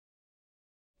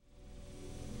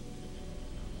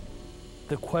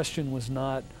The question was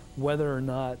not whether or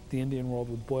not the Indian world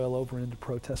would boil over into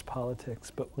protest politics,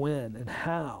 but when and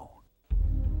how.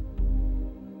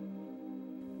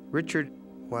 Richard,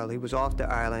 while he was off the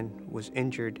island, was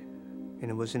injured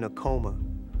and was in a coma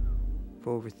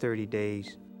for over 30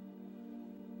 days.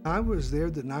 I was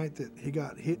there the night that he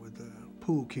got hit with a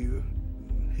pool cue.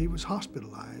 He was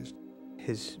hospitalized.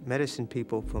 His medicine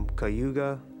people from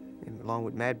Cayuga, and along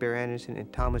with Mad Bear Anderson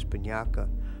and Thomas Banyaka,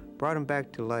 brought him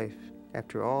back to life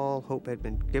after all hope had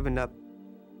been given up.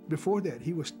 Before that,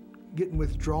 he was getting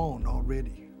withdrawn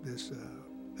already. This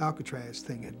Alcatraz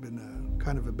thing had been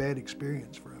kind of a bad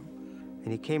experience for him. And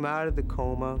he came out of the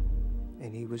coma,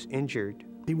 and he was injured.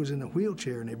 He was in a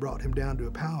wheelchair, and they brought him down to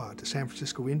a powwow at the San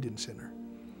Francisco Indian Center.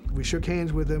 We shook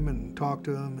hands with him and talked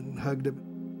to him and hugged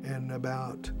him. And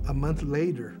about a month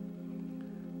later,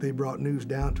 they brought news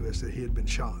down to us that he had been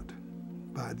shot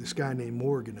by this guy named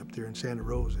Morgan up there in Santa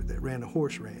Rosa that ran a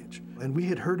horse ranch. And we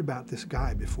had heard about this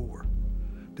guy before,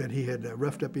 that he had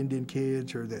roughed up Indian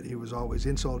kids or that he was always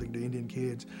insulting to Indian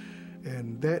kids.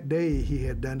 And that day, he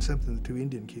had done something to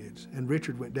Indian kids. And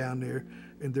Richard went down there,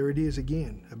 and there it is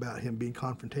again about him being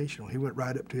confrontational. He went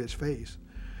right up to his face,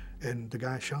 and the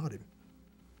guy shot him,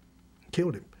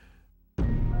 killed him.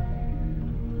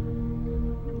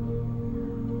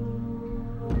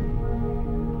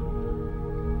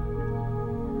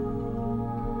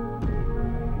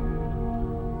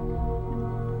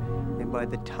 And by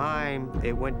the time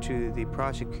it went to the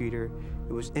prosecutor,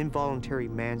 it was involuntary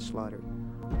manslaughter.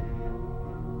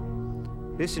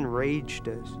 This enraged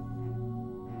us.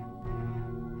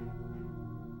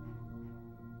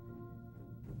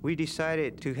 We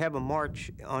decided to have a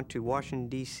march onto Washington,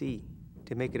 D.C.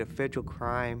 to make it a federal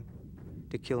crime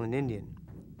to kill an Indian,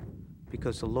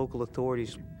 because the local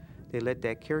authorities, they let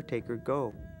that caretaker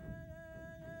go.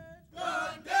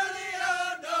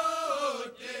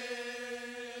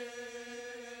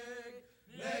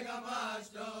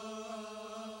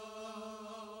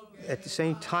 At the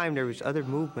same time, there was other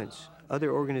movements,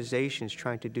 other organizations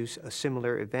trying to do a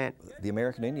similar event. The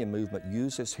American Indian movement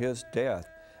uses his death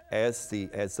as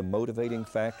the motivating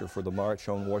factor for the march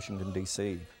on Washington,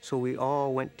 D.C. So we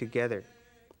all went together,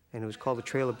 and it was called the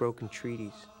Trail of Broken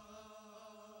Treaties.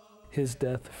 His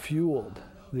death fueled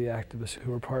the activists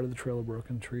who were part of the Trail of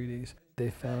Broken Treaties.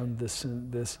 They found this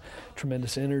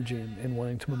tremendous energy in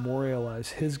wanting to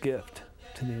memorialize his gift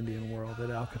to the Indian world at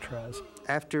Alcatraz.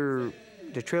 After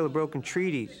the Trail of Broken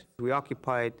Treaties, we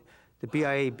occupied the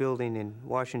BIA building in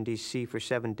Washington, D.C. for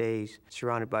 7 days,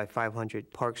 surrounded by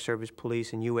 500 Park Service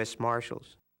police and U.S.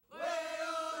 Marshals.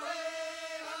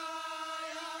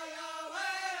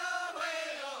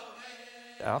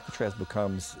 Alcatraz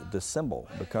becomes the symbol,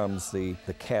 becomes the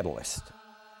catalyst.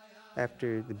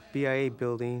 After the BIA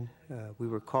building, we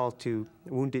were called to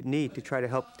Wounded Knee to try to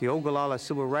help the Ogallala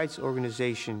Civil Rights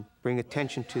Organization bring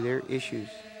attention to their issues.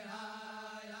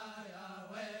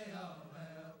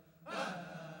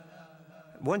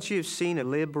 Once you've seen a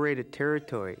liberated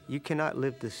territory, you cannot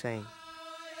live the same.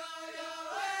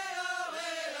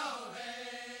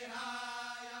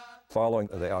 Following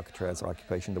the Alcatraz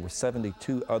occupation, there were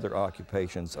 72 other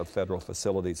occupations of federal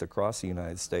facilities across the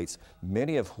United States,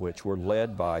 many of which were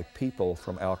led by people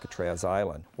from Alcatraz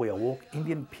Island. We awoke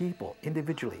Indian people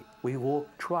individually. We awoke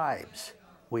tribes.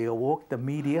 We awoke the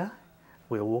media.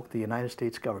 We awoke the United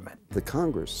States government. The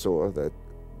Congress saw that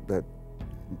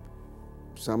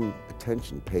some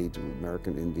attention paid to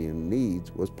American Indian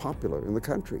needs was popular in the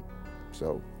country.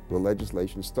 So the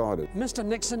legislation started. Mr.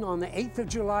 Nixon, on the 8th of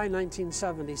July,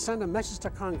 1970, sent a message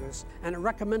to Congress, and it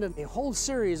recommended a whole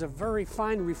series of very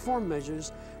fine reform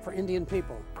measures for Indian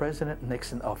people. President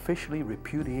Nixon officially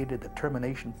repudiated the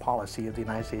termination policy of the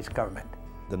United States government.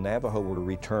 The Navajo were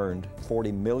returned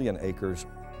 40 million acres.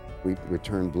 We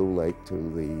returned Blue Lake to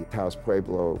the Taos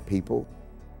Pueblo people.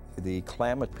 The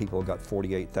Klamath people got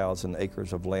 48,000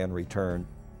 acres of land returned.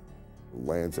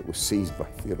 Lands that were seized by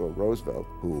Theodore Roosevelt,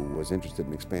 who was interested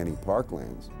in expanding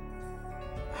parklands.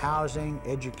 Housing,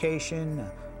 education,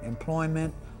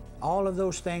 employment, all of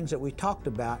those things that we talked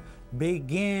about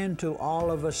begin to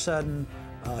all of a sudden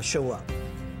show up.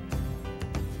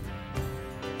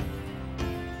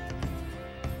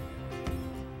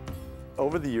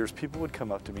 Over the years, people would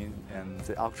come up to me, and if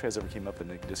Alcatraz ever came up in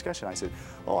the discussion, I said,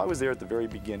 oh, I was there at the very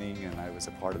beginning, and I was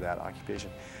a part of that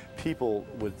occupation. People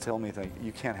would tell me,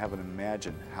 you can't even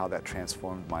imagine how that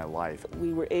transformed my life.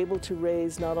 We were able to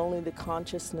raise not only the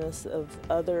consciousness of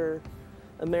other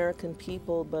American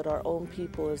people, but our own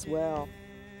people as well.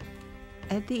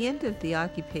 At the end of the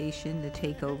occupation, the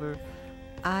takeover,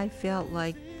 I felt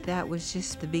like That was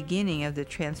just the beginning of the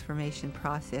transformation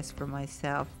process for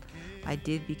myself. I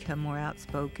did become more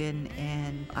outspoken,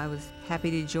 and I was happy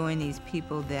to join these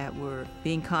people that were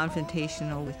being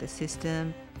confrontational with the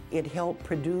system. It helped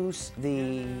produce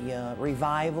the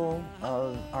revival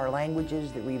of our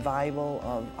languages, the revival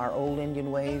of our old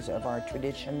Indian ways, of our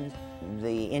traditions,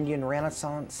 the Indian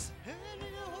Renaissance.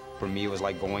 For me, it was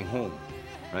like going home.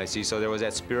 Right, see, so there was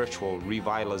that spiritual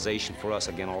revitalization for us.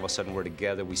 Again, all of a sudden we're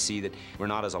together. We see that we're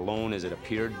not as alone as it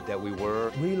appeared that we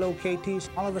were. Relocatees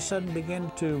all of a sudden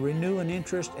begin to renew an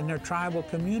interest in their tribal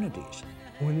communities.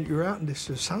 When you're out in this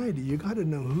society, you got to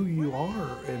know who you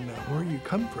are and where you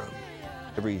come from.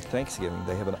 Every Thanksgiving,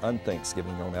 they have an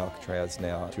unthanksgiving on Alcatraz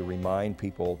now to remind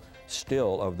people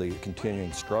still of the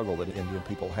continuing struggle that Indian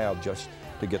people have just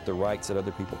to get the rights that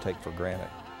other people take for granted.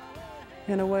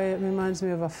 In a way, it reminds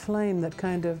me of a flame that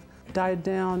kind of died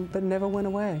down but never went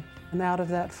away. And out of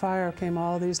that fire came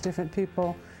all these different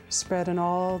people spread in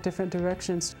all different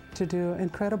directions to do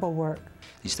incredible work.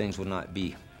 These things would not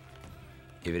be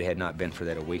if it had not been for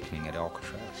that awakening at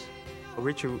Alcatraz.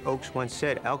 Richard Oakes once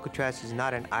said, Alcatraz is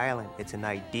not an island, it's an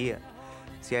idea.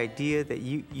 It's the idea that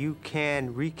you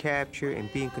can recapture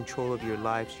and be in control of your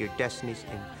lives, your destinies,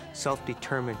 and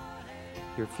self-determine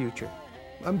your future.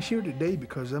 I'm here today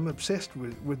because I'm obsessed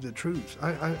with the truth.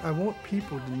 I want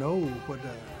people to know what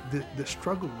the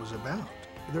struggle was about.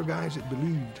 There are guys that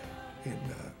believed in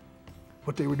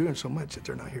what they were doing so much that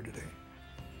they're not here today.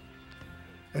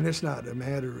 And it's not a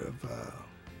matter of,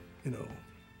 you know,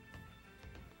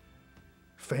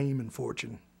 fame and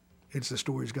fortune. It's the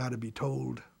story's got to be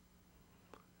told,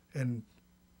 and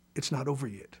it's not over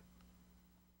yet.